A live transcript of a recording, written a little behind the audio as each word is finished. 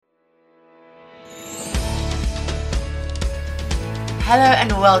Hello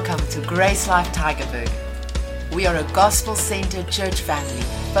and welcome to GraceLife Tygerberg. We are a gospel-centered church family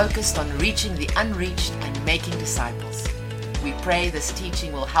focused on reaching the unreached and making disciples. We pray this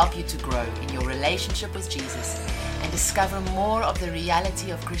teaching will help you to grow in your relationship with Jesus and discover more of the reality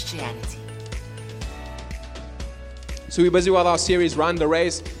of Christianity. So we're busy with our series Run the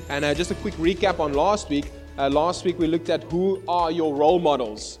Race, and just a quick recap on last week. Last week we looked at who are your role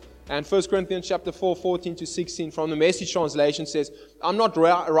models. And 1 Corinthians chapter 4, 14 to 16 from the Message translation says, I'm not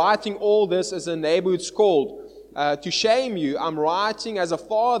writing all this as a neighborhood scold to shame you. I'm writing as a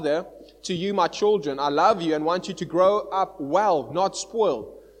father to you, my children. I love you and want you to grow up well, not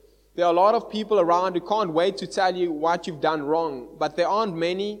spoiled. There are a lot of people around who can't wait to tell you what you've done wrong, but there aren't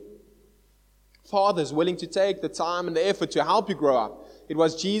many fathers willing to take the time and the effort to help you grow up. It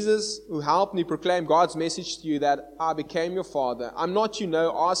was Jesus who helped me proclaim God's message to you that I became your father. I'm not,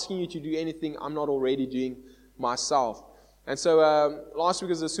 asking you to do anything I'm not already doing myself. And so last week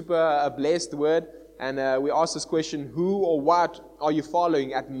was a super blessed word, and we asked this question, who or what are you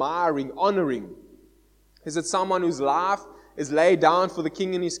following, admiring, honoring? Is it someone whose life is laid down for the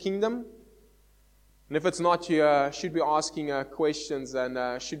King and His kingdom? And if it's not, you should be asking questions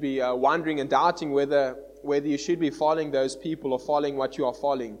and should be wondering and doubting whether you should be following those people or following what you are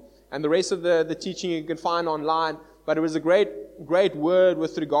following. And the rest of the teaching you can find online, but it was a great word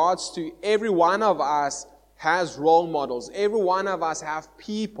with regards to every one of us has role models. Every one of us have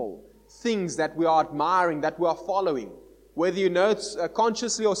people, things that we are admiring, that we are following. Whether you know it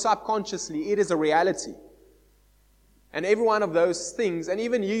consciously or subconsciously, it is a reality. And every one of those things, and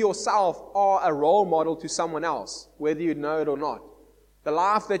even you yourself, are a role model to someone else, whether you know it or not. The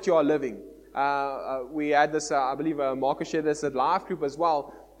life that you are living. We had this, I believe Marcus shared this at Life Group as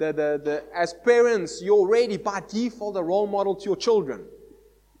well. As parents, you're already by default a role model to your children.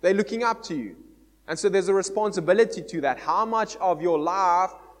 They're looking up to you. And so there's a responsibility to that. How much of your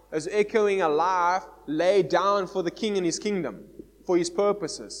life is echoing a life laid down for the King and His kingdom, for His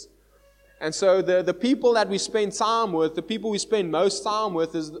purposes? And so the people that we spend time with, the people we spend most time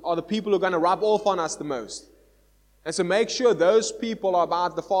with are the people who are going to rub off on us the most. And so make sure those people are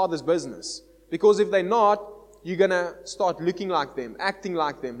about the Father's business. Because if they're not, you're going to start looking like them, acting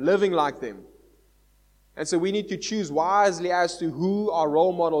like them, living like them. And so we need to choose wisely as to who our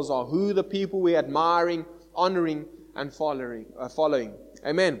role models are, who the people we're admiring, honoring, and following.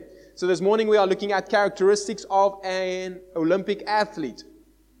 Amen. So this morning we are looking at characteristics of an Olympic athlete.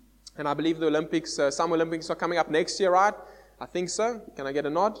 And I believe the Olympics, Summer Olympics are coming up next year, right? I think so. Can I get a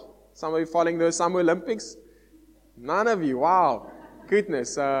nod? Some of you following those Summer Olympics? None of you. Wow.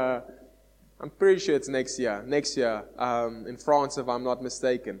 Goodness. I'm pretty sure it's next year. In France, if I'm not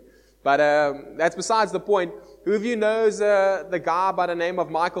mistaken. But that's besides the point. Who of you knows the guy by the name of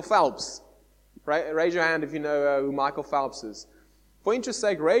Michael Phelps? Raise your hand if you know who Michael Phelps is. For interest's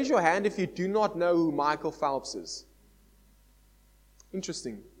sake, raise your hand if you do not know who Michael Phelps is.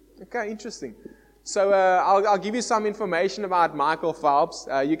 Interesting. Okay, interesting. So I'll give you some information about Michael Phelps.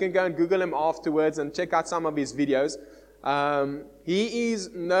 You can go and Google him afterwards and check out some of his videos. He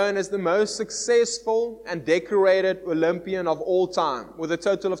is known as the most successful and decorated Olympian of all time, with a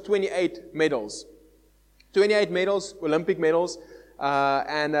total of 28 medals. 28 medals, Olympic medals,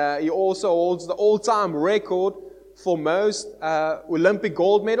 and he also holds the all-time record for most Olympic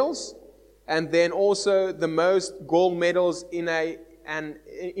gold medals, and then also the most gold medals in an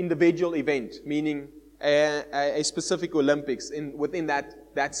individual event, meaning a specific Olympics within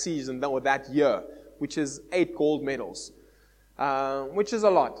that season or that year, which is 8 gold medals, which is a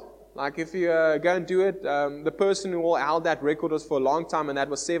lot. Like if you go and do it, the person who held that record was for a long time, and that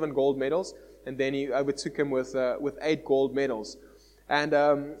was 7 gold medals, and then he overtook him with 8 gold medals. And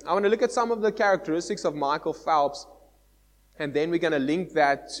I want to look at some of the characteristics of Michael Phelps, and then we're going to link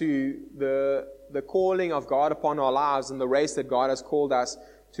that to the calling of God upon our lives and the race that God has called us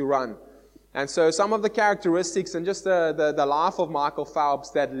to run. And so some of the characteristics and just the life of Michael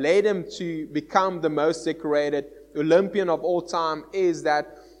Phelps that led him to become the most decorated Olympian of all time is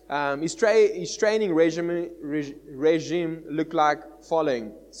that his training regime looked like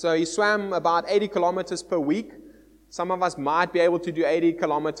following. So he swam about 80 kilometers per week. Some of us might be able to do 80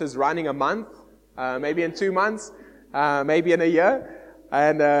 kilometers running a month, maybe in 2 months, maybe in a year.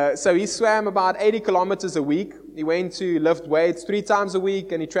 And so he swam about 80 kilometers a week. He went to lift weights 3 times a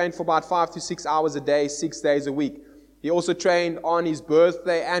week, and he trained for about 5 to 6 hours a day, 6 days a week. He also trained on his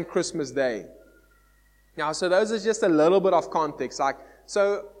birthday and Christmas Day. Now, so those are just a little bit of context.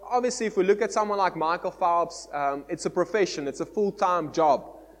 So obviously, if we look at someone like Michael Phelps, it's a profession, it's a full-time job,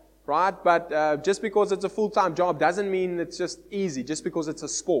 right? But just because it's a full-time job doesn't mean it's just easy, just because it's a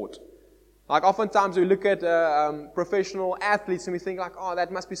sport. Like oftentimes we look at professional athletes and we think like, oh,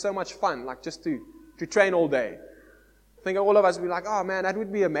 that must be so much fun, like just to train all day. I think all of us would be like, oh man, that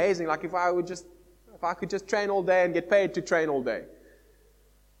would be amazing. Like if I could just train all day and get paid to train all day.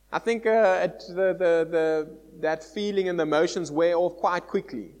 I think that feeling and the emotions wear off quite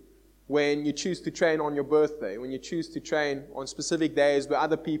quickly when you choose to train on your birthday, when you choose to train on specific days where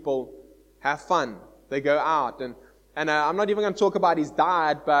other people have fun. They go out and I'm not even going to talk about his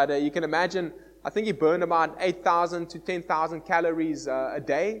diet, but you can imagine, I think he burned about 8,000 to 10,000 calories a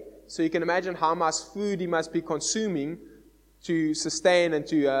day. So you can imagine how much food he must be consuming to sustain and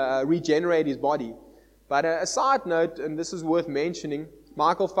to regenerate his body. But a side note, and this is worth mentioning,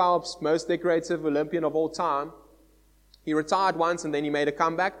 Michael Phelps, most decorated Olympian of all time, he retired once and then he made a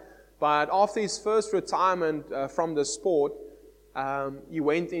comeback. But after his first retirement from the sport, he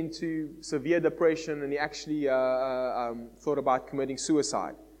went into severe depression and he actually thought about committing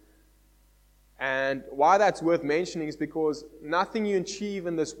suicide. And why that's worth mentioning is because nothing you achieve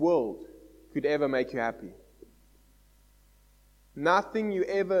in this world could ever make you happy. Nothing you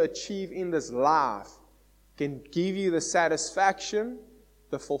ever achieve in this life can give you the satisfaction,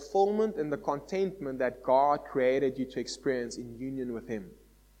 the fulfillment, and the contentment that God created you to experience in union with Him.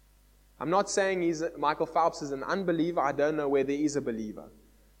 I'm not saying Michael Phelps is an unbeliever. I don't know whether he is a believer.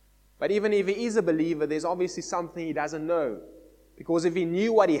 But even if he is a believer, there's obviously something he doesn't know. Because if he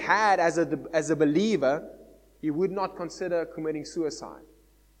knew what he had as a believer, he would not consider committing suicide.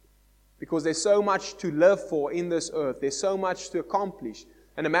 Because there's so much to live for in this earth. There's so much to accomplish.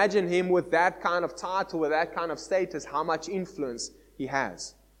 And imagine him with that kind of title, with that kind of status, how much influence he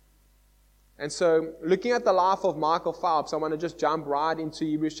has. And so, looking at the life of Michael Phelps, I want to just jump right into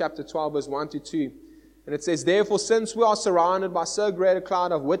Hebrews chapter 12, verse 1 to 2. And it says, "Therefore, since we are surrounded by so great a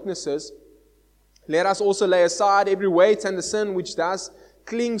cloud of witnesses, let us also lay aside every weight and the sin which does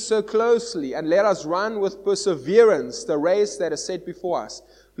cling so closely, and let us run with perseverance the race that is set before us,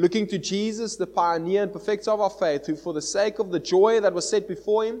 looking to Jesus, the pioneer and perfecter of our faith, who for the sake of the joy that was set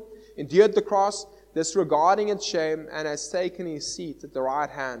before Him endured the cross, disregarding its shame, and has taken His seat at the right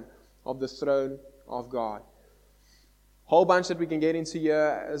hand of the throne of God." Whole bunch that we can get into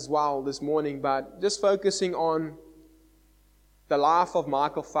here as well this morning, but just focusing on the life of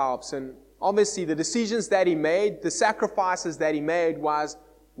Michael Phelps. And obviously the decisions that he made, the sacrifices that he made was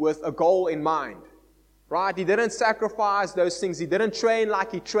with a goal in mind. Right? He didn't sacrifice those things. He didn't train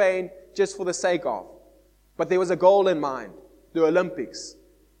like he trained just for the sake of. But there was a goal in mind, the Olympics.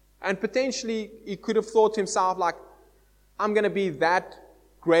 And potentially he could have thought to himself like, I'm going to be that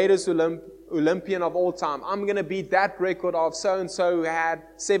greatest Olympian of all time. I'm going to beat that record of so-and-so who had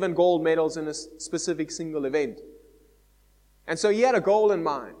 7 gold medals in a specific single event. And so he had a goal in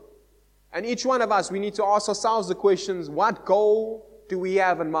mind. And each one of us, we need to ask ourselves the questions, what goal do we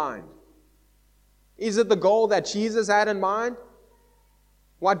have in mind? Is it the goal that Jesus had in mind?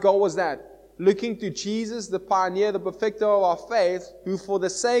 What goal was that? Looking to Jesus, the pioneer, the perfecter of our faith, who for the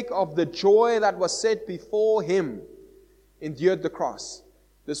sake of the joy that was set before Him endured the cross,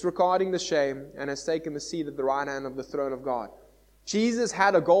 disregarding the shame, and has taken the seat at the right hand of the throne of God. Jesus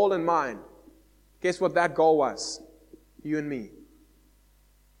had a goal in mind. Guess what that goal was? You and me.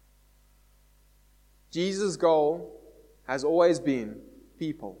 Jesus' goal has always been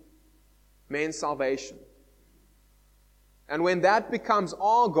people, man's salvation. And when that becomes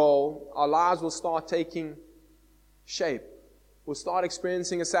our goal, our lives will start taking shape. We'll start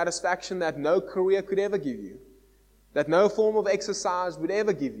experiencing a satisfaction that no career could ever give you, that no form of exercise would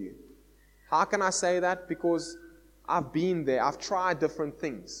ever give you. How can I say that? Because I've been there. I've tried different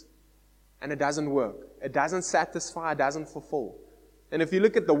things. And it doesn't work. It doesn't satisfy. It doesn't fulfill. And if you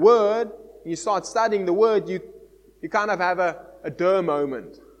look at the Word, and you start studying the Word, you kind of have a duh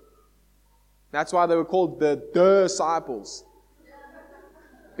moment. That's why they were called the disciples.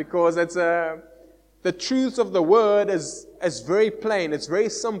 Because it's the truth of the Word is very plain. It's very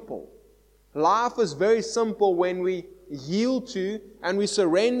simple. Life is very simple when we yield to and we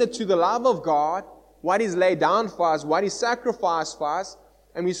surrender to the love of God, what He's laid down for us, what He sacrificed for us,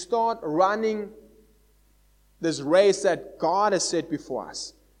 and we start running this race that God has set before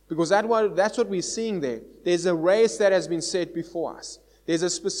us. Because that's what we're seeing there. There's a race that has been set before us. There's a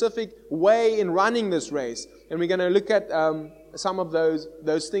specific way in running this race. And we're going to look at some of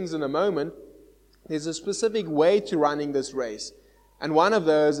those things in a moment. There's a specific way to running this race. And one of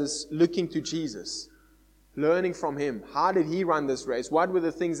those is looking to Jesus. Learning from Him. How did He run this race? What were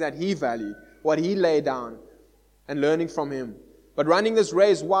the things that He valued? What He laid down? And learning from Him. But running this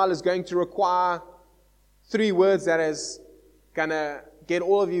race, while is going to require 3 words that is going to get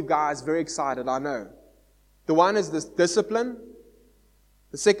all of you guys very excited, I know. The one is this discipline.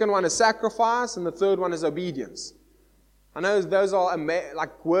 The second one is sacrifice, and the third one is obedience. I know those are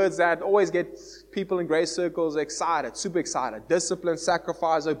like words that always get people in grace circles excited, super excited. Discipline,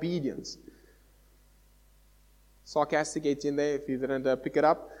 sacrifice, obedience. Sarcastic Ettienne there, if you didn't pick it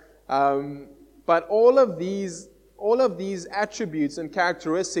up. But all of these attributes and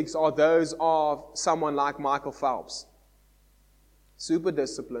characteristics are those of someone like Michael Phelps. Super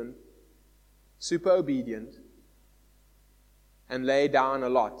disciplined, super obedient, and laid down a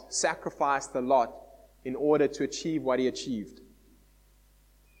lot, sacrificed a lot in order to achieve what he achieved.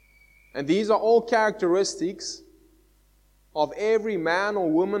 And these are all characteristics of every man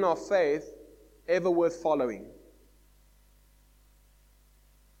or woman of faith ever worth following.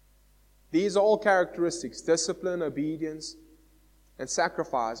 These are all characteristics: discipline, obedience, and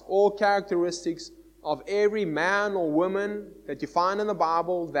sacrifice. All characteristics of every man or woman that you find in the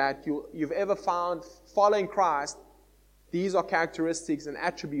Bible that you've ever found following Christ. These are characteristics and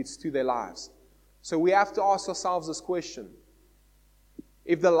attributes to their lives. So we have to ask ourselves this question.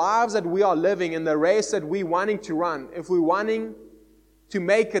 If the lives that we are living in the race that we're wanting to run, if we're wanting to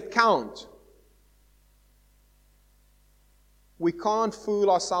make it count, we can't fool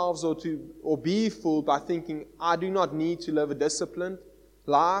ourselves or be fooled by thinking, I do not need to live a disciplined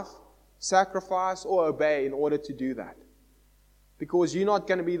life, sacrifice, or obey in order to do that. Because you're not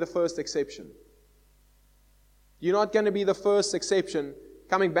going to be the first exception. You're not going to be the first exception.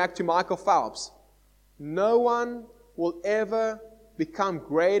 Coming back to Michael Phelps, no one will ever become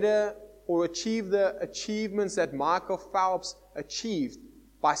greater or achieve the achievements that Michael Phelps achieved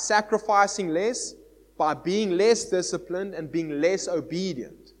by sacrificing less, by being less disciplined and being less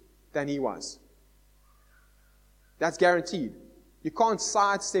obedient than he was. That's guaranteed. You can't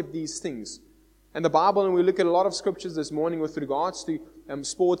sidestep these things. And the Bible, and we look at a lot of scriptures this morning with regards to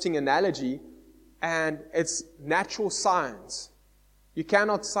sporting analogy, and it's natural science. You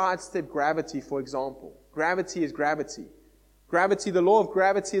cannot sidestep gravity, for example. Gravity is gravity. Gravity, the law of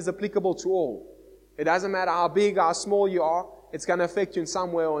gravity is applicable to all. It doesn't matter how big, how small you are, it's going to affect you in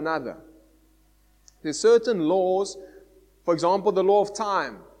some way or another. There's certain laws, for example, the law of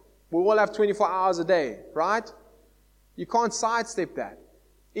time. We all have 24 hours a day, right? You can't sidestep that.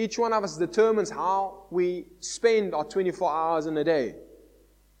 Each one of us determines how we spend our 24 hours in a day.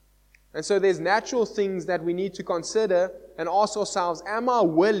 And so there's natural things that we need to consider and ask ourselves, am I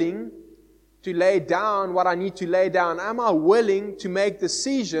willing to lay down what I need to lay down? Am I willing to make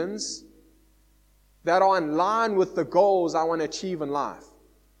decisions that are in line with the goals I want to achieve in life?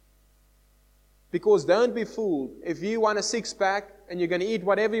 Because don't be fooled. If you want a six-pack and you're going to eat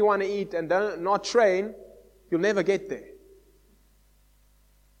whatever you want to eat and not train, you'll never get there.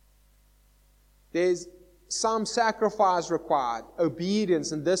 There's some sacrifice required,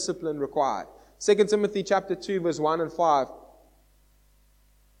 obedience and discipline required. 2 Timothy chapter 2, verse 1 and 5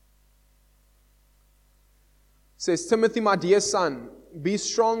 says, Timothy, my dear son, be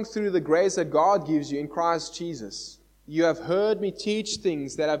strong through the grace that God gives you in Christ Jesus. You have heard me teach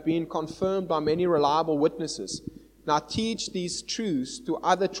things that have been confirmed by many reliable witnesses. Now teach these truths to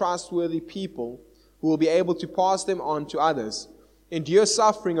other trustworthy people who will be able to pass them on to others. Endure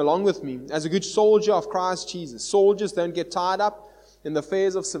suffering along with me as a good soldier of Christ Jesus. Soldiers don't get tied up in the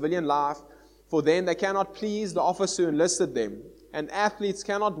affairs of civilian life, for then they cannot please the officer who enlisted them. And athletes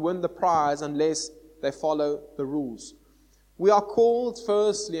cannot win the prize unless they follow the rules. We are called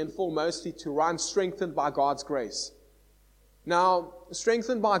firstly and foremostly to run strengthened by God's grace. Now,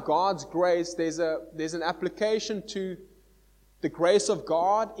 strengthened by God's grace, there's an application to the grace of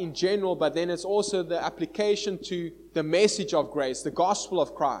God in general, but then it's also the application to the message of grace, the gospel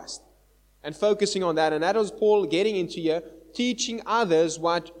of Christ, and focusing on that. And that was Paul getting into here, teaching others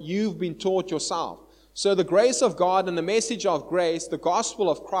what you've been taught yourself. So the grace of God and the message of grace, the gospel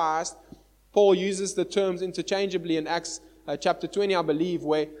of Christ, Paul uses the terms interchangeably in Acts chapter 20, I believe,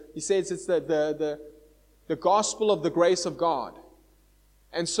 where he says it's the gospel of the grace of God.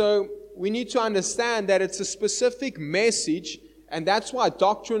 And so we need to understand that it's a specific message, and that's why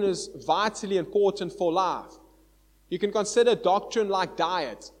doctrine is vitally important for life. You can consider doctrine like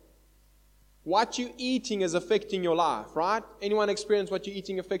diet. What you're eating is affecting your life, right? Anyone experience what you're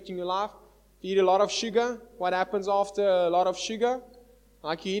eating affecting your life? If you eat a lot of sugar, what happens after a lot of sugar?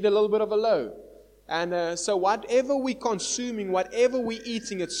 Like you eat a little bit of a load. And so whatever we're consuming, whatever we're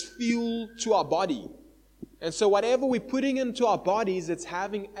eating, it's fuel to our body. And so whatever we're putting into our bodies, it's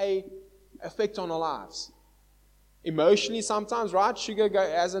having an effect on our lives. Emotionally sometimes, right? Sugar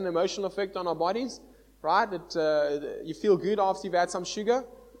has an emotional effect on our bodies, right? You feel good after you've had some sugar.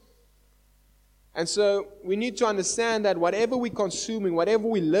 And so we need to understand that whatever we're consuming, whatever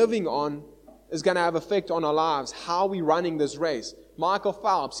we're living on, is going to have effect on our lives. How we're running this race. Michael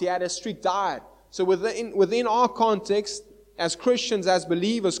Phelps, he had a strict diet. So within our context, as Christians, as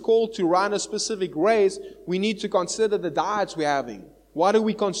believers called to run a specific race, we need to consider the diets we're having. What are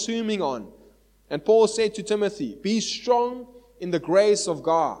we consuming on? And Paul said to Timothy, be strong in the grace of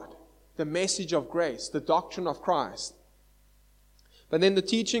God, the message of grace, the doctrine of Christ. But then the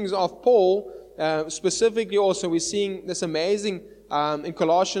teachings of Paul, specifically also, we're seeing this amazing, in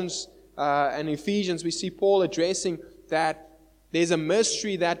Colossians and Ephesians, we see Paul addressing that there's a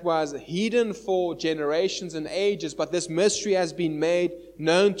mystery that was hidden for generations and ages, but this mystery has been made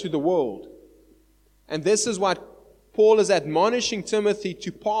known to the world. And this is what Paul is admonishing Timothy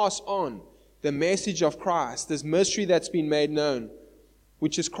to pass on, the message of Christ, this mystery that's been made known,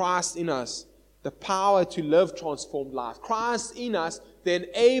 which is Christ in us, the power to live transformed life. Christ in us, the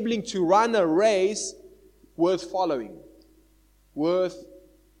enabling to run a race worth following, worth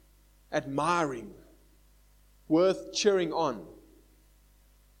admiring, worth cheering on.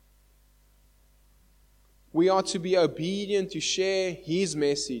 We are to be obedient to share His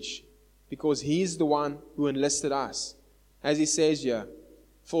message because He's the one who enlisted us. As He says here,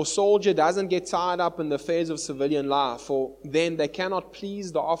 for a soldier doesn't get tied up in the affairs of civilian life, for then they cannot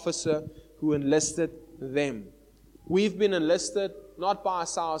please the officer who enlisted them. We've been enlisted not by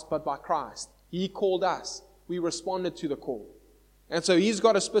ourselves but by Christ. He called us. We responded to the call. And so He's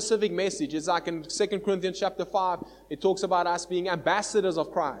got a specific message. It's like in 2 Corinthians chapter 5, it talks about us being ambassadors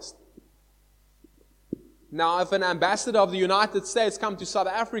of Christ. Now, if an ambassador of the United States comes to South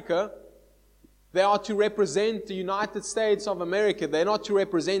Africa, they are to represent the United States of America. They're not to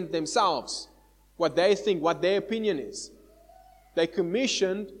represent themselves, what they think, what their opinion is. They're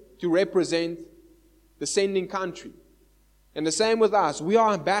commissioned to represent the sending country. And the same with us. We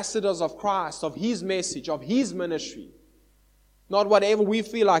are ambassadors of Christ, of His message, of His ministry. Not whatever we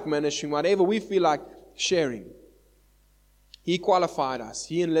feel like ministering, whatever we feel like sharing. He qualified us.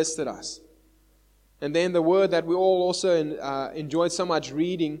 He enlisted us. And then the word that we all also enjoyed so much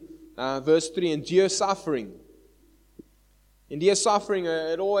reading, verse 3, endure suffering. Endure suffering,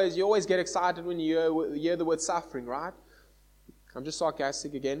 you always get excited when you hear the word suffering, right? I'm just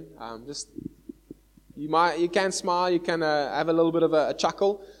sarcastic again. You can smile, you can have a little bit of a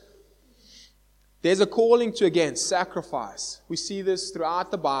chuckle. There's a calling to, again, sacrifice. We see this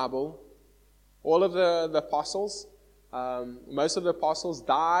throughout the Bible. All of the apostles, most of the apostles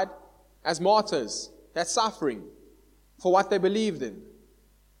died as martyrs. That's suffering for what they believed in.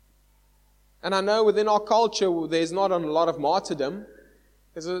 And I know within our culture, there's not a lot of martyrdom.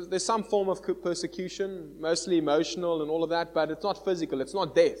 There's some form of persecution, mostly emotional and all of that, but it's not physical, it's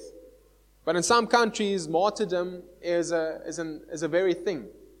not death. But in some countries, martyrdom is a very thing.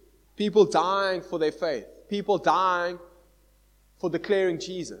 People dying for their faith. People dying for declaring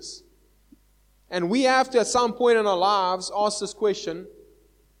Jesus. And we have to, at some point in our lives, ask this question,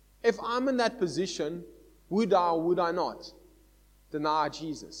 if I'm in that position, would I or would I not deny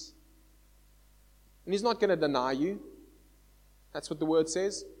Jesus? And He's not going to deny you. That's what the Word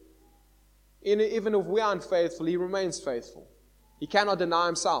says. Even if we are unfaithful, He remains faithful. He cannot deny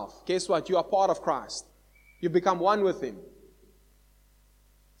Himself. Guess what? You are part of Christ. You become one with Him.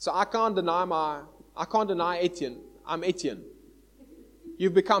 So I can't deny Ettienne. I'm Ettienne.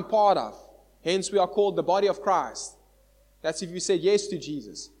 You've become part of. Hence we are called the body of Christ. That's if you said yes to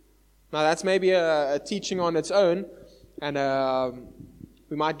Jesus. Now that's maybe a teaching on its own, and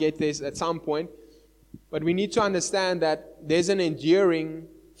we might get this at some point. But we need to understand that there's an enduring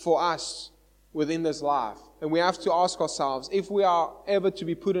for us within this life. And we have to ask ourselves, if we are ever to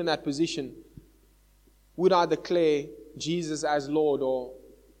be put in that position, would I declare Jesus as Lord, or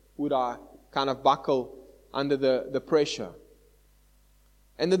would I kind of buckle under the pressure?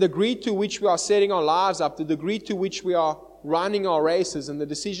 And the degree to which we are setting our lives up, the degree to which we are running our races and the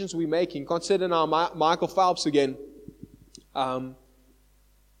decisions we're making, consider now Michael Phelps again.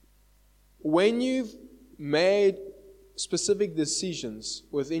 When you've made specific decisions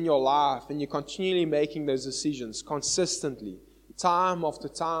within your life and you're continually making those decisions consistently, time after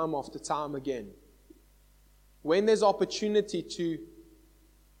time after time again, when there's opportunity to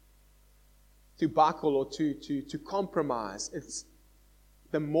buckle or to compromise, it's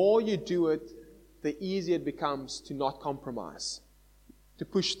the more you do it, the easier it becomes to not compromise, to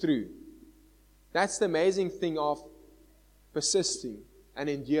push through. That's the amazing thing of persisting and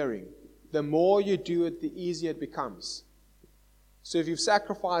enduring. The more you do it, the easier it becomes. So if you've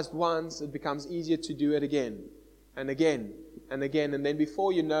sacrificed once, it becomes easier to do it again and again and again. And then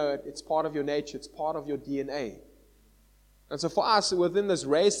before you know it, it's part of your nature, it's part of your DNA. And so for us, within this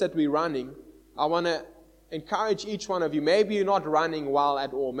race that we're running, I want to encourage each one of you. Maybe you're not running well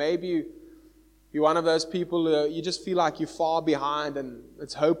at all. Maybe You're one of those people you just feel like you're far behind and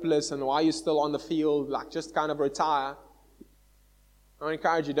it's hopeless, and why are you still on the field, like just kind of retire. I want to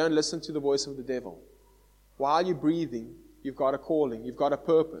encourage you, don't listen to the voice of the devil. While you're breathing, you've got a calling, you've got a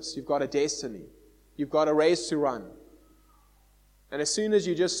purpose, you've got a destiny, you've got a race to run. And as soon as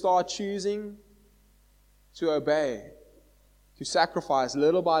you just start choosing to obey, to sacrifice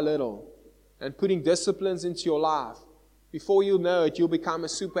little by little, and putting disciplines into your life, before you know it, you'll become a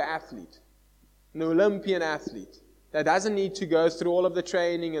super athlete, an Olympian athlete that doesn't need to go through all of the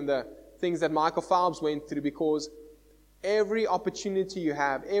training and the things that Michael Phelps went through, because every opportunity you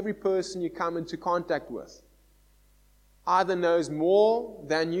have, every person you come into contact with, either knows more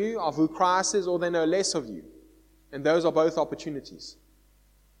than you of who Christ is, or they know less of you. And those are both opportunities.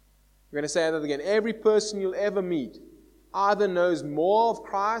 I'm going to say that again. Every person you'll ever meet either knows more of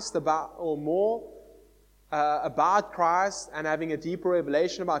Christ about Christ and having a deeper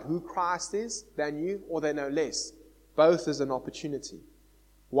revelation about who Christ is than you, or they know less. Both is an opportunity.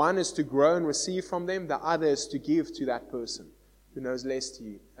 One is to grow and receive from them. The other is to give to that person who knows less to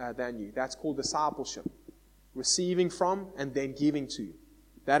you, than you. That's called discipleship. Receiving from and then giving to.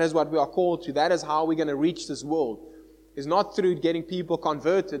 That is what we are called to. That is how we're going to reach this world. It's not through getting people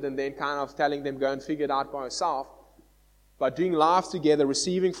converted and then kind of telling them, go and figure it out by yourself, but doing life together,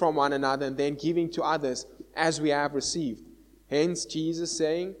 receiving from one another, and then giving to others as we have received. Hence, Jesus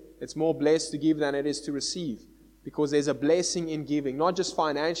saying, it's more blessed to give than it is to receive, because there's a blessing in giving, not just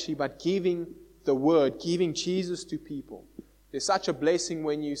financially, but giving the word, giving Jesus to people. There's such a blessing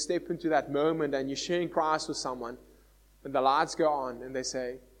when you step into that moment and you're sharing Christ with someone, and the lights go on and they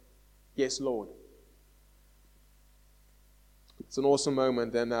say, yes, Lord. It's an awesome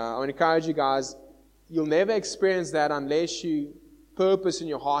moment. And I want to encourage you guys, you'll never experience that unless you purpose in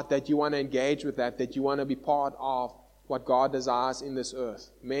your heart that you want to engage with that you want to be part of what God desires in this earth.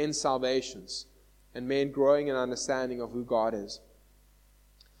 Men's salvations and men growing in understanding of who God is.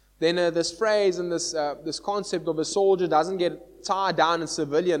 Then this phrase and this concept of a soldier doesn't get tied down in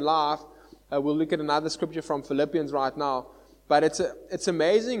civilian life. We'll look at another scripture from Philippians right now. But it's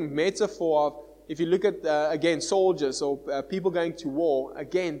amazing metaphor of, if you look at, again, soldiers or people going to war,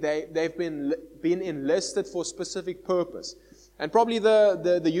 again, they've been enlisted for a specific purpose. And probably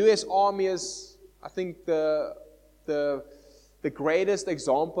the U.S. Army is, I think, the greatest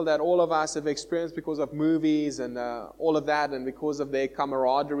example that all of us have experienced because of movies and all of that, and because of their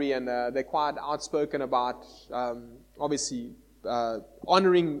camaraderie, and they're quite outspoken about, obviously,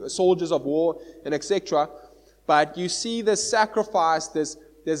 honoring soldiers of war and etc. But you see this sacrifice, this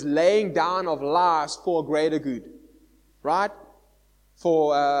laying down of lives for a greater good, right?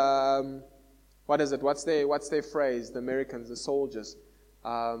 For what is it? What's their phrase? The Americans, the soldiers.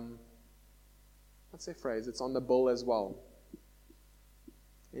 What's their phrase? It's on the bill as well.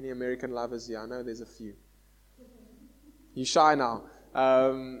 Any American lovers here? I know there's a few. You shy now.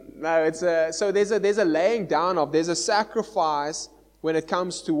 No, so there's a laying down of, there's a sacrifice when it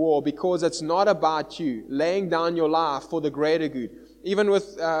comes to war, because it's not about you laying down your life for the greater good. Even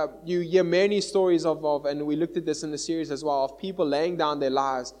with, you hear many stories of, and we looked at this in the series as well, of people laying down their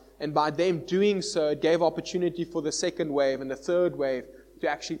lives, and by them doing so, it gave opportunity for the second wave and the third wave to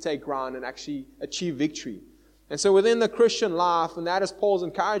actually take ground and actually achieve victory. And so within the Christian life, and that is Paul's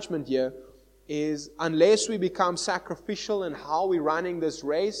encouragement here, is unless we become sacrificial in how we're running this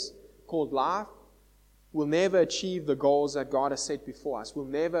race called life, we'll never achieve the goals that God has set before us. We'll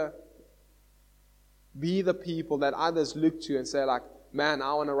never be the people that others look to and say like, man,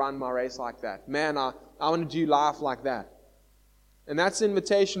 I want to run my race like that. Man, I want to do life like that. And that's the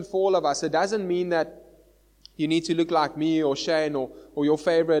invitation for all of us. It doesn't mean that you need to look like me or Shane or your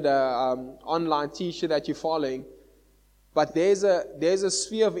favorite online teacher that you're following. But there's a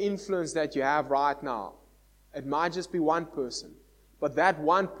sphere of influence that you have right now. It might just be one person, but that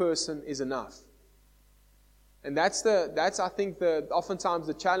one person is enough. And that's I think oftentimes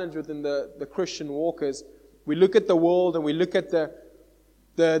the challenge within the Christian walk is we look at the world and we look at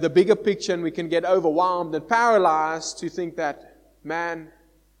the bigger picture, and we can get overwhelmed and paralyzed to think that, man,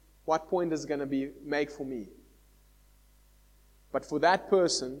 what point is it going to make for me? But for that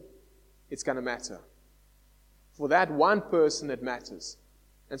person, it's going to matter. For that one person, it matters.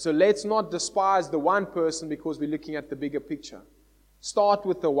 And so let's not despise the one person because we're looking at the bigger picture. Start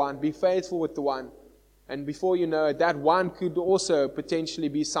with the one. Be faithful with the one. And before you know it, that one could also potentially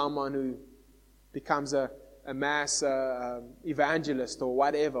be someone who becomes a mass evangelist or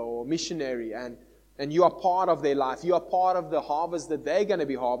whatever, or missionary. And you are part of their life. You are part of the harvest that they're going to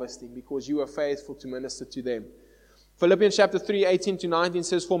be harvesting because you are faithful to minister to them. Philippians chapter 3, 18 to 19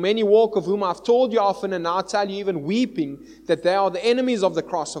 says, "For many walk, of whom I've told you often, and now tell you even weeping, that they are the enemies of the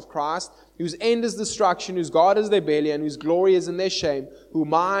cross of Christ, whose end is destruction, whose God is their belly, and whose glory is in their shame, who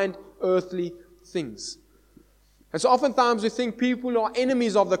mind earthly things." And so oftentimes we think people who are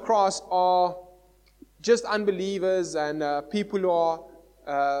enemies of the cross are just unbelievers and people who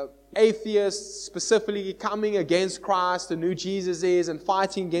are atheists, specifically coming against Christ and who Jesus is and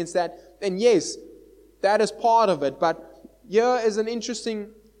fighting against that. And yes, that is part of it. But here is an interesting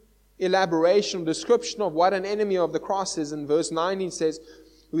elaboration, description of what an enemy of the cross is. In verse 19 says,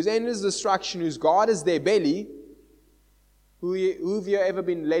 "Whose end is destruction, whose God is their belly." Who have you ever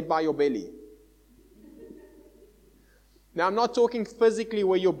been led by your belly? Now, I'm not talking physically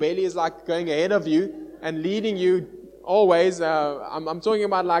where your belly is like going ahead of you and leading you always. I'm talking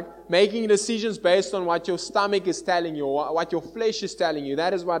about like making decisions based on what your stomach is telling you, or what your flesh is telling you.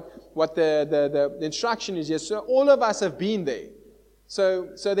 That is what the instruction is here. So all of us have been there. So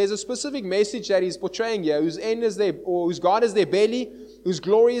there's a specific message that he's portraying here, whose end is their, or whose God is their belly, whose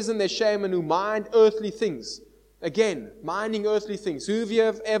glory is in their shame, and who mind earthly things. Again, minding earthly things. Who of you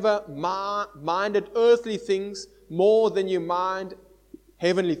have ever minded earthly things more than you mind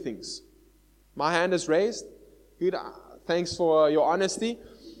heavenly things? My hand is raised. Good. Thanks for your honesty.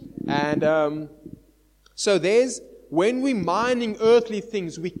 And so when we're minding earthly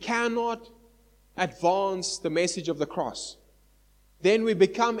things, we cannot advance the message of the cross. Then we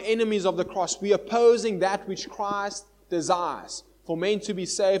become enemies of the cross. We're opposing that which Christ desires for men to be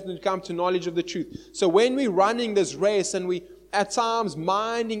saved and to come to knowledge of the truth. So when we're running this race and we at times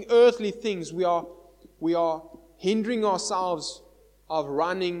minding earthly things, we are hindering ourselves of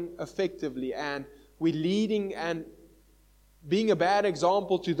running effectively, and we're leading and being a bad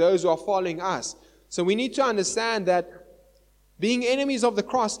example to those who are following us. So we need to understand that being enemies of the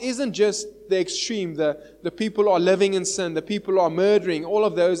cross isn't just the extreme, the people who are living in sin, the people who are murdering, all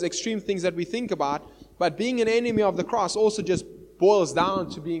of those extreme things that we think about. But being an enemy of the cross also just boils down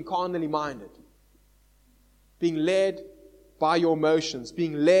to being carnally minded. Being led by your emotions,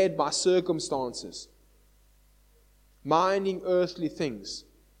 being led by circumstances. Minding earthly things.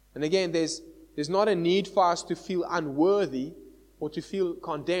 And again, there's not a need for us to feel unworthy or to feel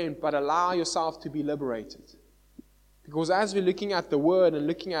condemned, but allow yourself to be liberated. Because as we're looking at the Word and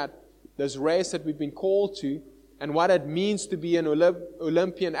looking at this race that we've been called to, and what it means to be an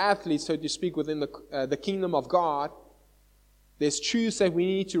Olympian athlete, so to speak, within the kingdom of God, there's truths that we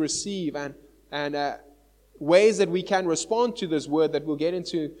need to receive and ways that we can respond to this Word that we'll get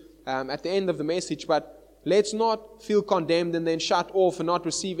into at the end of the message. But let's not feel condemned and then shut off and not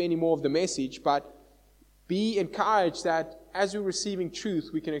receive any more of the message, but be encouraged that as we're receiving truth,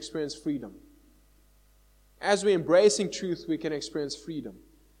 we can experience freedom. As we're embracing truth, we can experience freedom.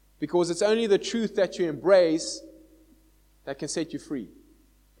 Because it's only the truth that you embrace that can set you free.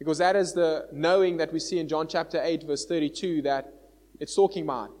 Because that is the knowing that we see in John chapter 8, verse 32, that it's talking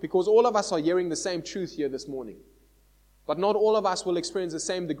about. Because all of us are hearing the same truth here this morning. But not all of us will experience the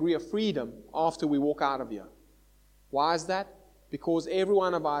same degree of freedom after we walk out of here. Why is that? Because every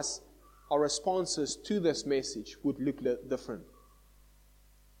one of us, our responses to this message would look different.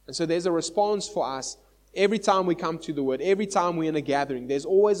 And so there's a response for us every time we come to the Word, every time we're in a gathering. There's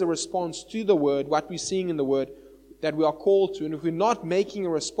always a response to the Word, what we're seeing in the Word, that we are called to. And if we're not making a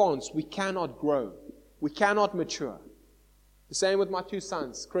response, we cannot grow. We cannot mature. The same with my two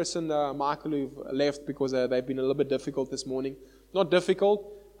sons, Chris and Michael, who've left because they've been a little bit difficult this morning. Not difficult.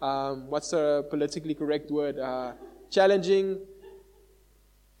 What's the politically correct word? Challenging.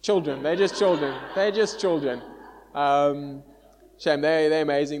 Children. They're just children. They're just children. Shame. They're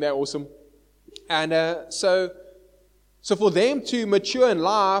amazing. They're awesome. And so for them to mature in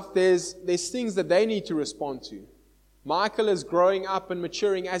life, there's things that they need to respond to. Michael is growing up and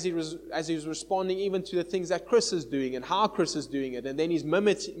maturing as he's responding even to the things that Chris is doing and how Chris is doing it. And then he's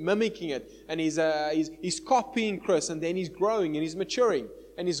mimicking it. And he's copying Chris. And then he's growing and he's maturing.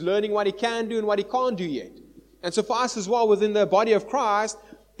 And he's learning what he can do and what he can't do yet. And so for us as well, within the body of Christ,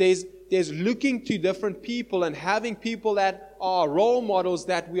 there's looking to different people and having people that are role models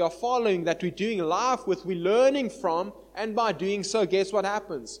that we are following, that we're doing life with, we're learning from. And by doing so, guess what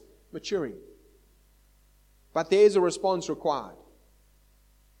happens? Maturing. But there is a response required.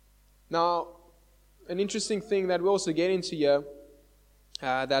 Now, an interesting thing that we also get into here,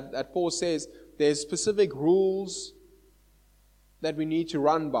 that Paul says, there's specific rules that we need to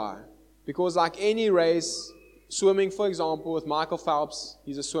run by. Because like any race, swimming, for example, with Michael Phelps,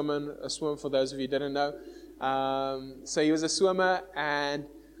 he's a swimmer for those of you who didn't know. So he was a swimmer, and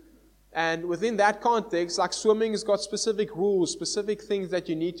within that context, like swimming has got specific rules, specific things that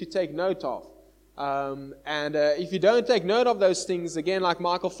you need to take note of. If you don't take note of those things, again, like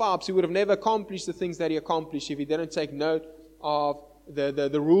Michael Phelps, he would have never accomplished the things that he accomplished if he didn't take note of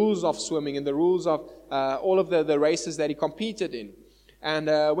the rules of swimming and the rules of all of the races that he competed in. And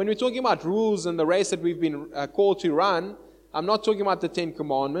when we're talking about rules and the race that we've been called to run, I'm not talking about the 10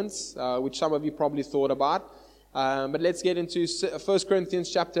 Commandments, which some of you probably thought about. But let's get into 1 Corinthians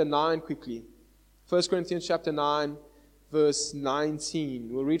chapter 9 quickly. 1 Corinthians chapter 9, verse 19.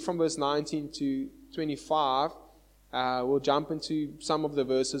 We'll read from verse 19 to 25. We'll jump into some of the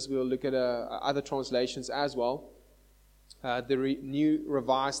verses. We'll look at other translations as well. The New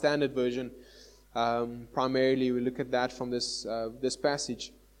Revised Standard Version, primarily we look at that from this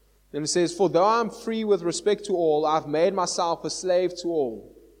passage. And it says, "For though I am free with respect to all, I've made myself a slave to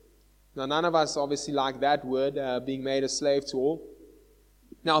all." Now, none of us obviously like that word, being made a slave to all.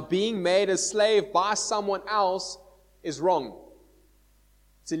 Now, being made a slave by someone else is wrong.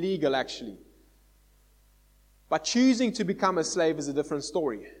 It's illegal, actually. But choosing to become a slave is a different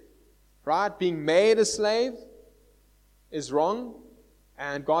story. Right? Being made a slave is wrong,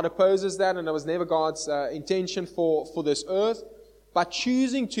 and God opposes that, and it was never God's intention for this earth. But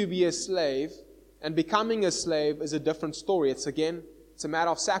choosing to be a slave and becoming a slave is a different story. It's a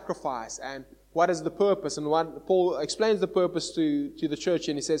matter of sacrifice, and what is the purpose? And what Paul explains the purpose to the church,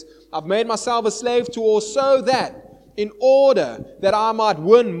 and he says, "I've made myself a slave to all, so that in order that I might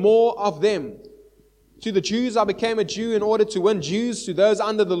win more of them. To the Jews I became a Jew in order to win Jews. To those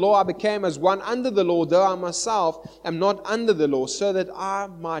under the law I became as one under the law, though I myself am not under the law, so that I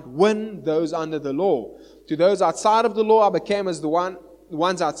might win those under the law. To those outside of the law I became as the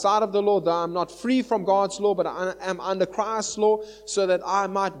ones outside of the law, though I am not free from God's law, but I am under Christ's law, so that I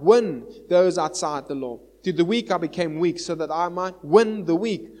might win those outside the law. To the weak I became weak, so that I might win the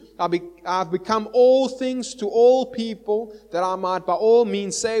weak. I've become all things to all people, that I might by all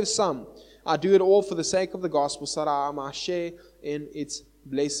means save some. I do it all for the sake of the gospel, so that I might share in its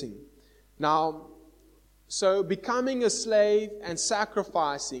blessing." Now, so becoming a slave and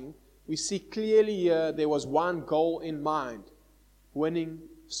sacrificing, we see clearly here there was one goal in mind: winning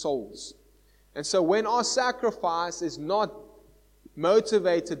souls. And so when our sacrifice is not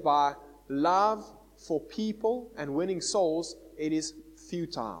motivated by love for people and winning souls, it is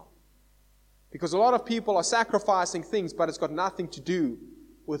futile. Because a lot of people are sacrificing things, but it's got nothing to do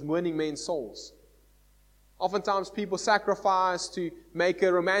with winning men's souls. Oftentimes people sacrifice to make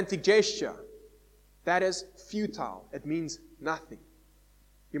a romantic gesture. That is futile. It means nothing.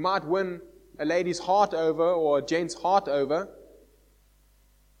 You might win a lady's heart over or a gent's heart over,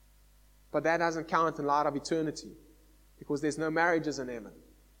 but that doesn't count in light of eternity, because there's no marriages in heaven.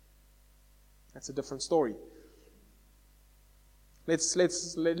 That's a different story. Let's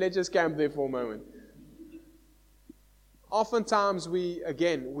just camp there for a moment. Oftentimes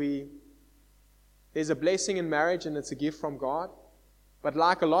there's a blessing in marriage, and it's a gift from God. But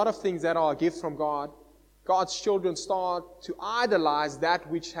like a lot of things that are a gift from God, God's children start to idolize that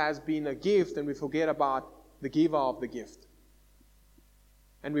which has been a gift, and we forget about the giver of the gift.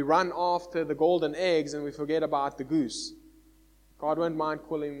 And we run after the golden eggs, and we forget about the goose. God won't mind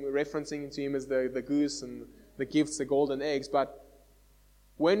referencing to him as the goose, and the gifts, the golden eggs. But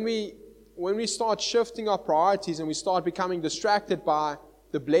when we start shifting our priorities and we start becoming distracted by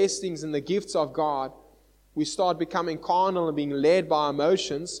the blessings and the gifts of God, we start becoming carnal and being led by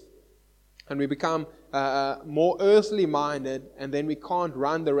emotions, and we become more earthly minded, and then we can't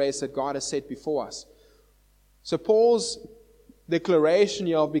run the race that God has set before us. So Paul's declaration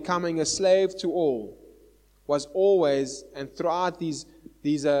here of becoming a slave to all was always, and throughout these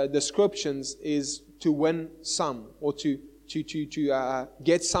descriptions, is to win some, or to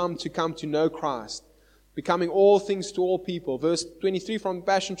get some to come to know Christ. Becoming all things to all people. Verse 23 from the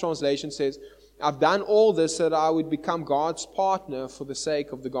Passion Translation says, "I've done all this so that I would become God's partner for the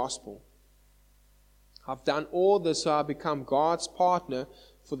sake of the gospel." I've done all this so I become God's partner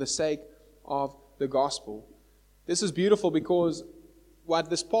for the sake of the gospel. This is beautiful, because what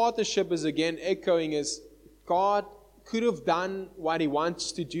this partnership is again echoing is God could have done what He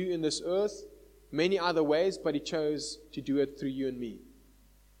wants to do in this earth many other ways, but He chose to do it through you and me.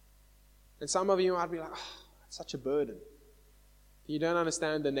 And some of you might be like, it's such a burden. You don't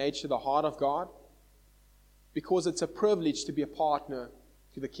understand the nature, the heart of God, because it's a privilege to be a partner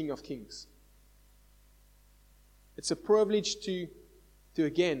to the King of Kings. It's a privilege to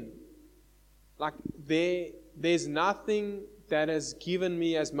again, like there's nothing that has given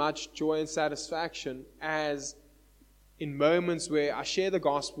me as much joy and satisfaction as in moments where I share the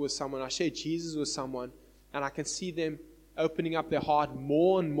gospel with someone, I share Jesus with someone, and I can see them opening up their heart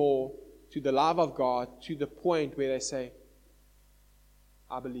more and more to the love of God, to the point where they say,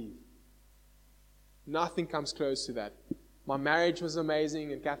 I believe. Nothing comes close to that. My marriage was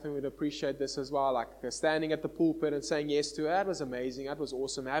amazing, and Catherine would appreciate this as well. Like standing at the pulpit and saying yes to her, that was amazing, that was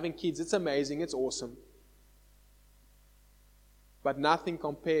awesome. Having kids, it's amazing, it's awesome. But nothing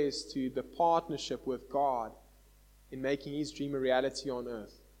compares to the partnership with God in making His dream a reality on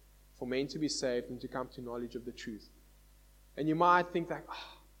earth, for men to be saved and to come to knowledge of the truth. And you might think that,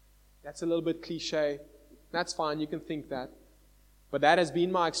 that's a little bit cliche. That's fine, you can think that. But that has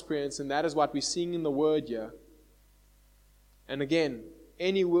been my experience, and that is what we're seeing in the Word here. And again,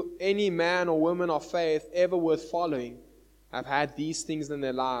 any man or woman of faith ever worth following have had these things in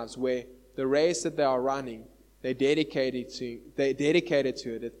their lives, where the race that they are running, they're dedicated to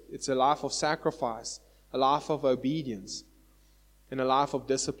it. It's a life of sacrifice, a life of obedience, and a life of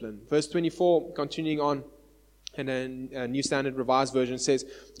discipline. Verse 24, continuing on, and then New Standard Revised Version says,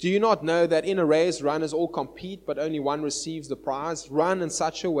 "Do you not know that in a race runners all compete, but only one receives the prize? Run in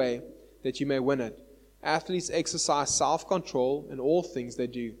such a way that you may win it. Athletes exercise self-control in all things they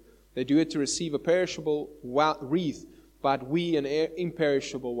do. They do it to receive a perishable wreath, but we an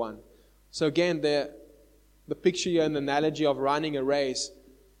imperishable one." So again, the picture here, an analogy of running a race,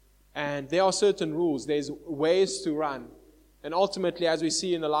 and there are certain rules. There's ways to run. And ultimately, as we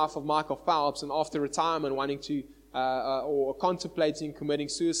see in the life of Michael Phelps, and after retirement wanting to, or contemplating committing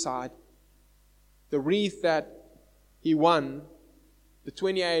suicide, the wreath that he won, the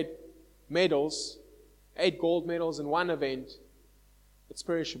 28 medals, 8 gold medals in one event, it's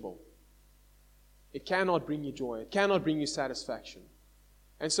perishable. It cannot bring you joy. It cannot bring you satisfaction.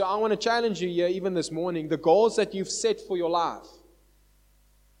 And so I want to challenge you here, even this morning, the goals that you've set for your life.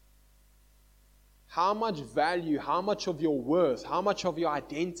 How much value, how much of your worth, how much of your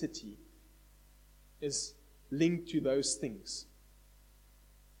identity is linked to those things?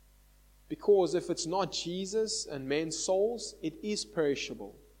 Because if it's not Jesus and men's souls, it is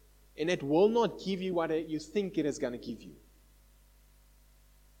perishable. And it will not give you what you think it is going to give you.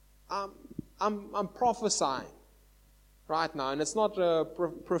 I'm prophesying right now, and it's not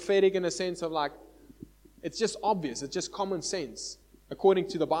prophetic in a sense of like, it's just obvious, it's just common sense, according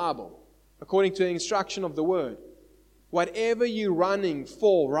to the Bible, according to the instruction of the Word. Whatever you're running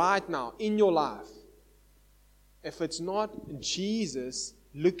for right now in your life, if it's not Jesus,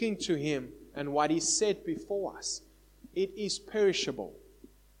 looking to Him and what He said before us, it is perishable.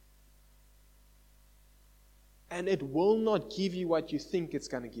 And it will not give you what you think it's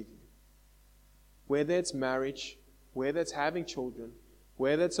going to give you. Whether it's marriage, whether it's having children,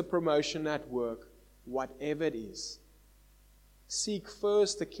 whether it's a promotion at work, whatever it is. Seek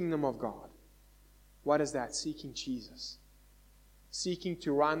first the kingdom of God. What is that? Seeking Jesus. Seeking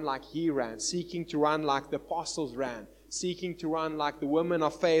to run like He ran. Seeking to run like the apostles ran. Seeking to run like the women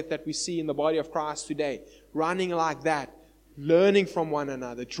of faith that we see in the body of Christ today. Running like that. Learning from one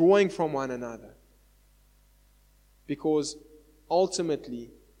another. Drawing from one another. Because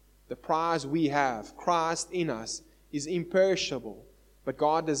ultimately, the prize we have, Christ in us, is imperishable. But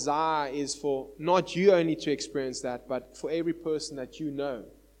God's desire is for not you only to experience that, but for every person that you know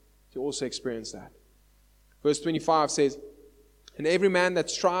to also experience that. Verse 25 says, "And every man that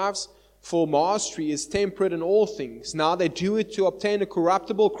strives for mastery is temperate in all things. Now they do it to obtain a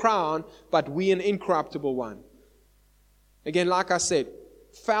corruptible crown, but we an incorruptible one." Again, like I said,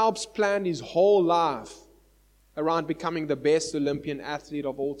 Phelps planned his whole life around becoming the best Olympian athlete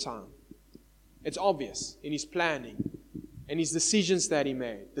of all time. It's obvious in his planning and his decisions that he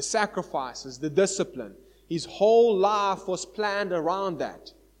made, the sacrifices, the discipline. His whole life was planned around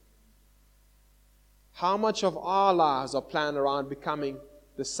that. How much of our lives are planned around becoming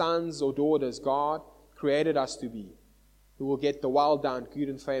the sons or daughters God created us to be, who will get the well done, good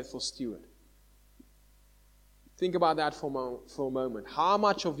and faithful steward? Think about that for a moment. How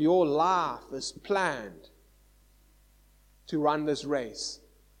much of your life is planned to run this race?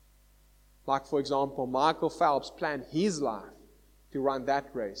 Like, for example, Michael Phelps planned his life to run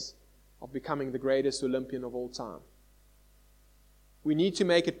that race of becoming the greatest Olympian of all time. We need to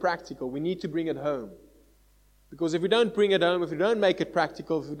make it practical. We need to bring it home. Because if we don't bring it home, if we don't make it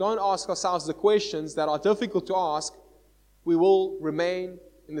practical, if we don't ask ourselves the questions that are difficult to ask, we will remain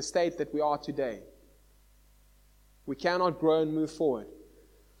in the state that we are today. We cannot grow and move forward.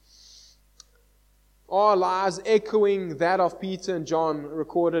 Our lives echoing that of Peter and John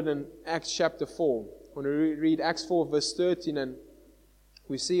recorded in Acts chapter 4. When we read Acts 4 verse 13, and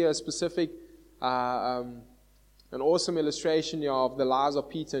we see a specific, an awesome illustration here of the lives of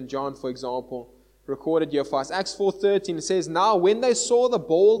Peter and John, for example, recorded here for us. Acts 4:13, it says, "Now when they saw the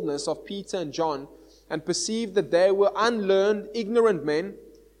boldness of Peter and John and perceived that they were unlearned, ignorant men."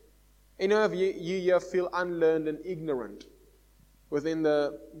 Any of you here feel unlearned and ignorant? within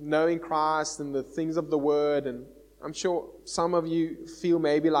the knowing Christ and the things of the Word, and I'm sure some of you feel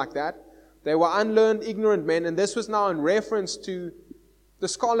maybe like that. They were unlearned, ignorant men, and this was now in reference to the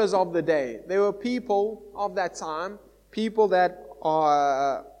scholars of the day. There were people of that time, people that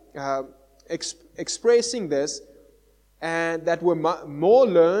are expressing this, and that were more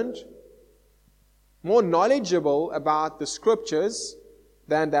learned, more knowledgeable about the Scriptures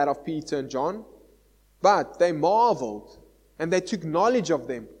than that of Peter and John. But they marveled, and they took knowledge of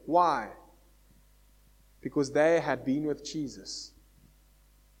them. Why? Because they had been with Jesus.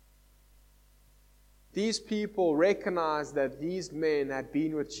 These people recognized that these men had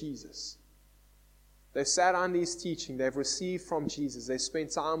been with Jesus. They sat on his teaching. They've received from Jesus. They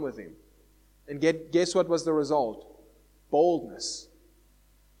spent time with him. And guess what was the result? Boldness.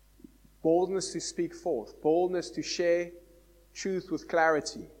 Boldness to speak forth. Boldness to share truth with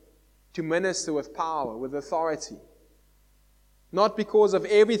clarity. To minister with power, with authority. Not because of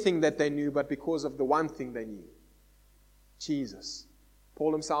everything that they knew, but because of the one thing they knew. Jesus.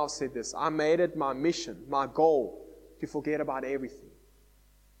 Paul himself said this, I made it my mission, my goal, to forget about everything,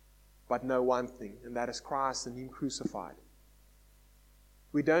 but know one thing, and that is Christ and him crucified.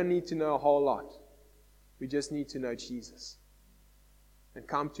 We don't need to know a whole lot. We just need to know Jesus and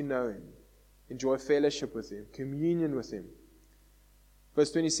come to know him, enjoy fellowship with him, communion with him.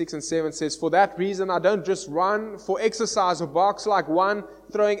 Verse 26 and 7 says, For that reason I don't just run for exercise or box like one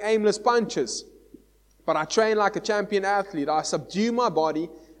throwing aimless punches, but I train like a champion athlete. I subdue my body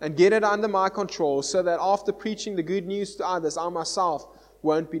and get it under my control so that after preaching the good news to others, I myself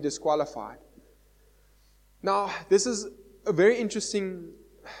won't be disqualified. Now, this is a very interesting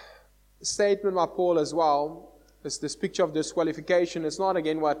statement by Paul as well. This picture of disqualification. It's not,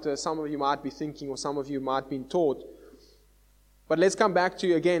 again, what some of you might be thinking or some of you might be taught. But let's come back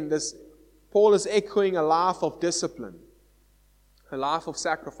to, again, this. Paul is echoing a life of discipline, a life of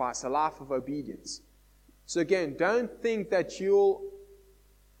sacrifice, a life of obedience. So again, don't think that you'll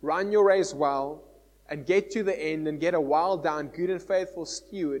run your race well and get to the end and get a well-done, good and faithful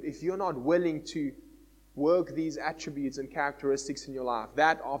steward if you're not willing to work these attributes and characteristics in your life,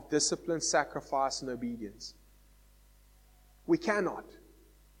 that of discipline, sacrifice, and obedience. We cannot.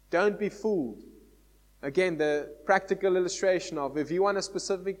 Don't be fooled. Again, the practical illustration of if you want a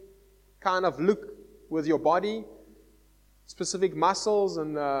specific kind of look with your body, specific muscles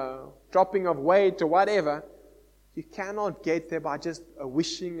and dropping of weight or whatever, you cannot get there by just a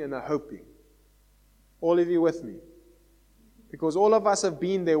wishing and a hoping. All of you with me? Because all of us have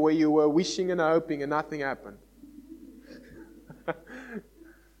been there where you were wishing and hoping and nothing happened.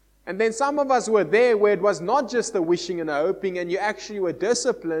 And then some of us were there where it was not just a wishing and a hoping, and you actually were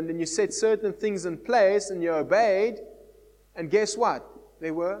disciplined and you set certain things in place and you obeyed. And guess what?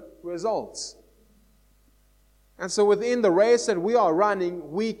 There were results. And so within the race that we are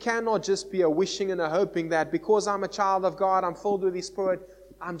running, we cannot just be a wishing and a hoping that because I'm a child of God, I'm filled with His Spirit,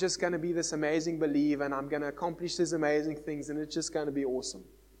 I'm just going to be this amazing believer and I'm going to accomplish these amazing things and it's just going to be awesome.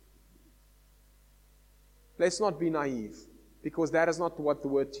 Let's not be naive, because that is not what the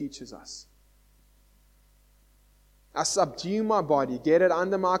Word teaches us. I subdue my body, get it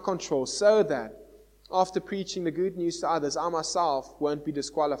under my control, so that after preaching the good news to others, I myself won't be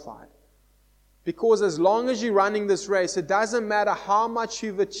disqualified. Because as long as you're running this race, it doesn't matter how much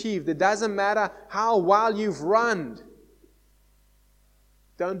you've achieved. It doesn't matter how well you've run.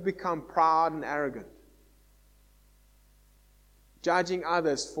 Don't become proud and arrogant, judging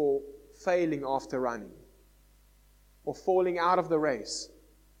others for failing after running or falling out of the race.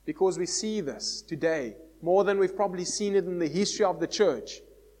 Because we see this today more than we've probably seen it in the history of the church,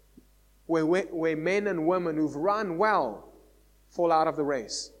 where men and women who've run well fall out of the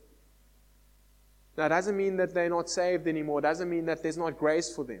race. Now, it doesn't mean that they're not saved anymore. It doesn't mean that there's not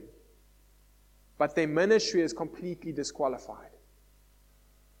grace for them. But their ministry is completely disqualified.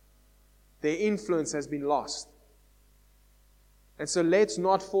 Their influence has been lost. And so let's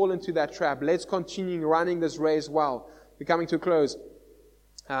not fall into that trap. Let's continue running this race well. We're coming to a close.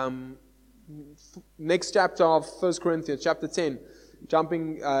 Next chapter of 1 Corinthians, chapter 10,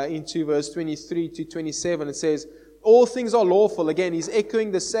 jumping into verse 23 to 27, it says, all things are lawful. Again, he's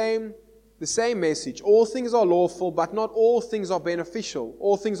echoing the same message. All things are lawful, but not all things are beneficial.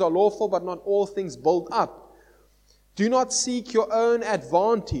 All things are lawful, but not all things build up. Do not seek your own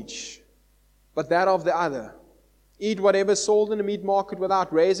advantage, but that of the other. Eat whatever is sold in the meat market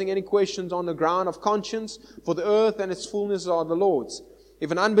without raising any questions on the ground of conscience, for the earth and its fullness are the Lord's. If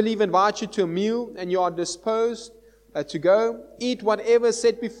an unbeliever invites you to a meal and you are disposed to go, eat whatever is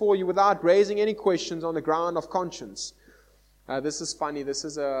set before you without raising any questions on the ground of conscience. This is funny. This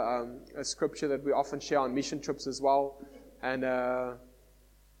is a scripture that we often share on mission trips as well. And the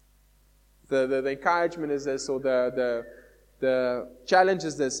encouragement is this, or the challenge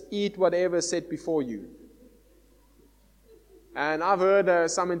is this: eat whatever is set before you. And I've heard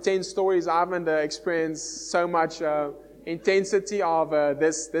some intense stories. I haven't experienced so much intensity of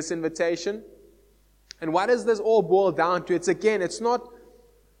this invitation. And what does this all boil down to? It's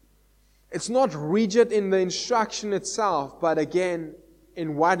not rigid in the instruction itself, but again,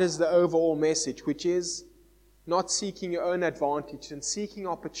 in what is the overall message, which is not seeking your own advantage and seeking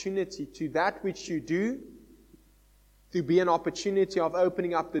opportunity to that which you do to be an opportunity of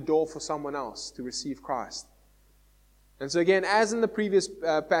opening up the door for someone else to receive Christ. And so again, as in the previous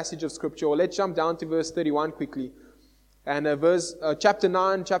passage of Scripture, let's jump down to verse 31 quickly. And chapter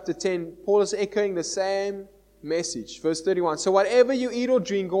 9, chapter 10, Paul is echoing the same message. Verse 31, so whatever you eat or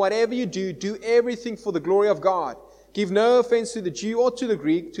drink or whatever you do, do everything for the glory of God. Give no offense to the Jew or to the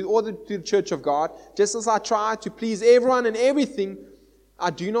Greek, or to the church of God. Just as I try to please everyone in everything, I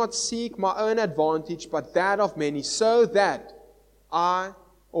do not seek my own advantage, but that of many, so that I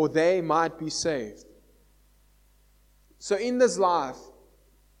or they might be saved. So in this life,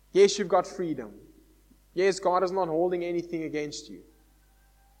 yes, you've got freedom. Yes, God is not holding anything against you.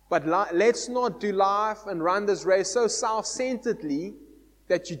 But let's not do life and run this race so self-centeredly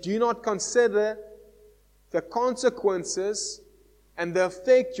that you do not consider the consequences and the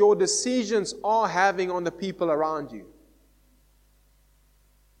effect your decisions are having on the people around you.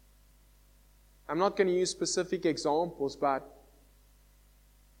 I'm not going to use specific examples, but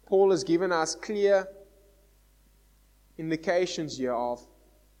Paul has given us clear indications here of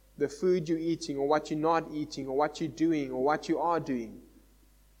the food you're eating, or what you're not eating, or what you're doing, or what you are doing.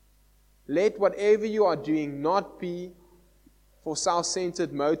 Let whatever you are doing not be for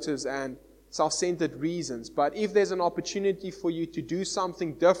self-centered motives and self-centered reasons, but if there's an opportunity for you to do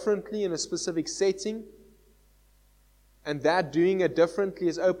something differently in a specific setting, and that doing it differently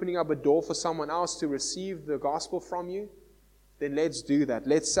is opening up a door for someone else to receive the gospel from you, then let's do that.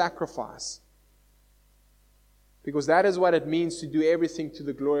 Let's sacrifice. Because that is what it means to do everything to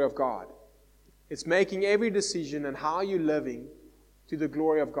the glory of God. It's making every decision and how you're living to the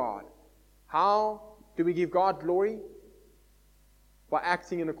glory of God. How do we give God glory? By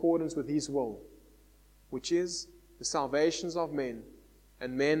acting in accordance with His will, which is the salvations of men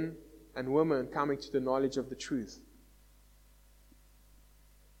and women coming to the knowledge of the truth.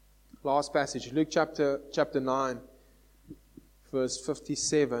 Last passage, Luke chapter 9, verse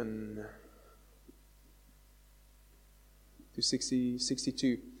 57 to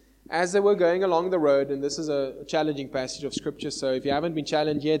 62. As they were going along the road, and this is a challenging passage of Scripture, so if you haven't been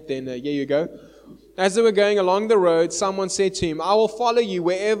challenged yet, then here you go. As they were going along the road, someone said to him, I will follow you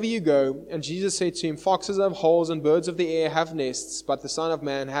wherever you go. And Jesus said to him, foxes have holes and birds of the air have nests, but the Son of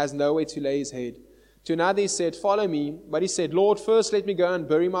Man has nowhere to lay his head. To another he said, follow me. But he said, Lord, first let me go and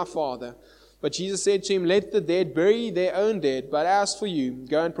bury my father. But Jesus said to him, let the dead bury their own dead, but as for you,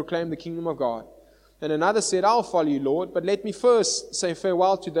 go and proclaim the kingdom of God. And another said, I'll follow you, Lord, but let me first say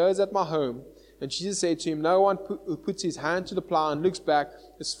farewell to those at my home. And Jesus said to him, no one who puts his hand to the plow and looks back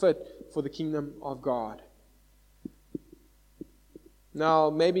is fit for the kingdom of God.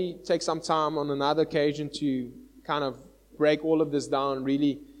 Now, maybe take some time on another occasion to kind of break all of this down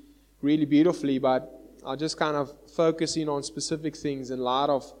really, really beautifully, but I'll just kind of focus in on specific things in light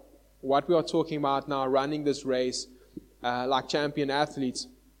of what we are talking about now, running this race like champion athletes.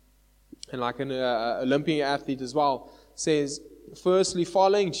 And like an Olympian athlete as well, says, firstly,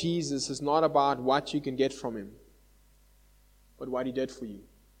 following Jesus is not about what you can get from Him, but what He did for you.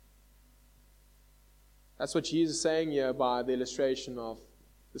 That's what Jesus is saying here by the illustration of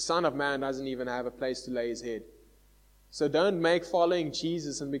the Son of Man doesn't even have a place to lay His head. So don't make following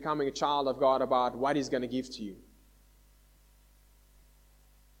Jesus and becoming a child of God about what He's going to give to you.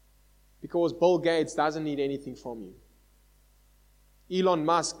 Because Bill Gates doesn't need anything from you. Elon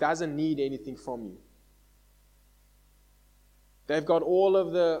Musk doesn't need anything from you. They've got all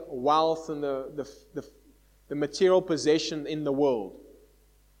of the wealth and the material possession in the world.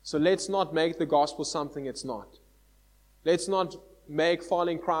 So let's not make the gospel something it's not. Let's not make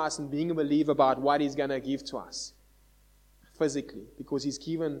following Christ and being a believer about what He's going to give to us physically, because He's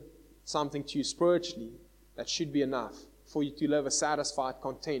given something to you spiritually that should be enough for you to live a satisfied,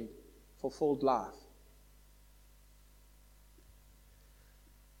 content, fulfilled life.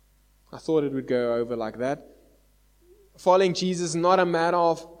 I thought it would go over like that. Following Jesus is not a matter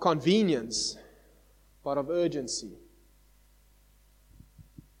of convenience, but of urgency.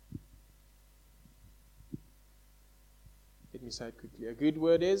 Let me say it quickly. A good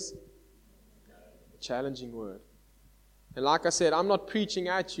word is a challenging word. And like I said, I'm not preaching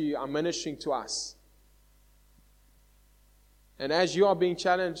at you, I'm ministering to us. And as you are being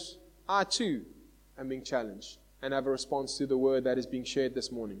challenged, I too am being challenged and have a response to the word that is being shared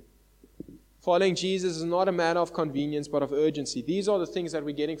this morning. Following Jesus is not a matter of convenience, but of urgency. These are the things that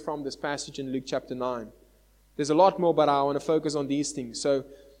we're getting from this passage in Luke chapter 9. There's a lot more, but I want to focus on these things. So,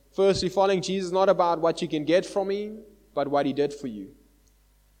 firstly, following Jesus is not about what you can get from Him, but what He did for you.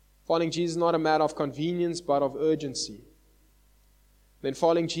 Following Jesus is not a matter of convenience, but of urgency. Then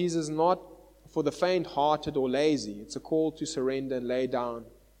following Jesus is not for the faint-hearted or lazy. It's a call to surrender and lay down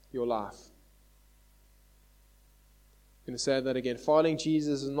your life. I'm going to say that again. Following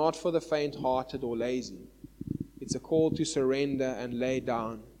Jesus is not for the faint-hearted or lazy. It's a call to surrender and lay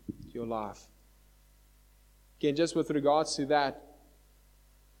down your life. Again, just with regards to that,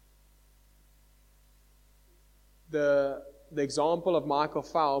 the example of Michael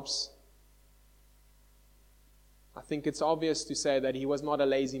Phelps, I think it's obvious to say that he was not a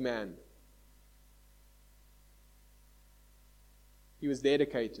lazy man. He was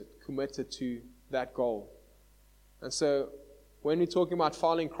dedicated, committed to that goal. And so, when we're talking about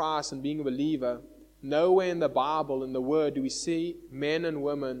following Christ and being a believer, nowhere in the Bible, in the Word, do we see men and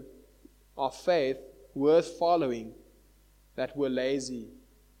women of faith worth following that were lazy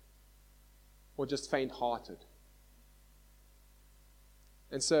or just faint-hearted.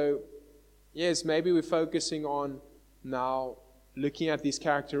 And so, yes, maybe we're focusing on now looking at these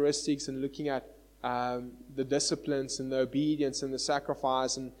characteristics and looking at the disciplines and the obedience and the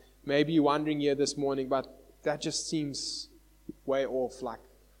sacrifice, and maybe you're wondering here this morning, but that just seems way off. Like,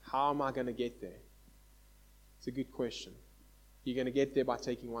 how am I going to get there? It's a good question. You're going to get there by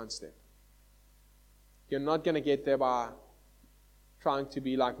taking one step. You're not going to get there by trying to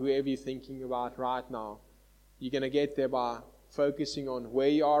be like whoever you're thinking about right now. You're going to get there by focusing on where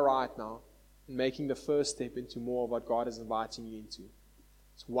you are right now and making the first step into more of what God is inviting you into.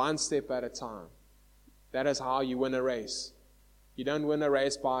 It's one step at a time. That is how you win a race. You don't win a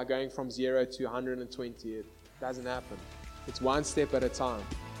race by going from 0 to 120. It doesn't happen. It's one step at a time.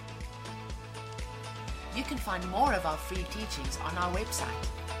 You can find more of our free teachings on our website,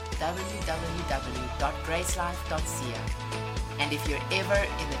 www.gracelife.ca. And if you're ever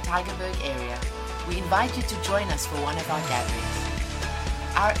in the Tygerberg area, we invite you to join us for one of our gatherings.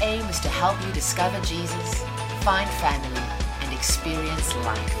 Our aim is to help you discover Jesus, find family, and experience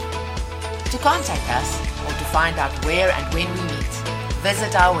life. To contact us or to find out where and when we meet,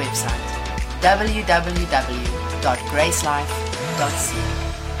 visit our website, www.gracelife.ca.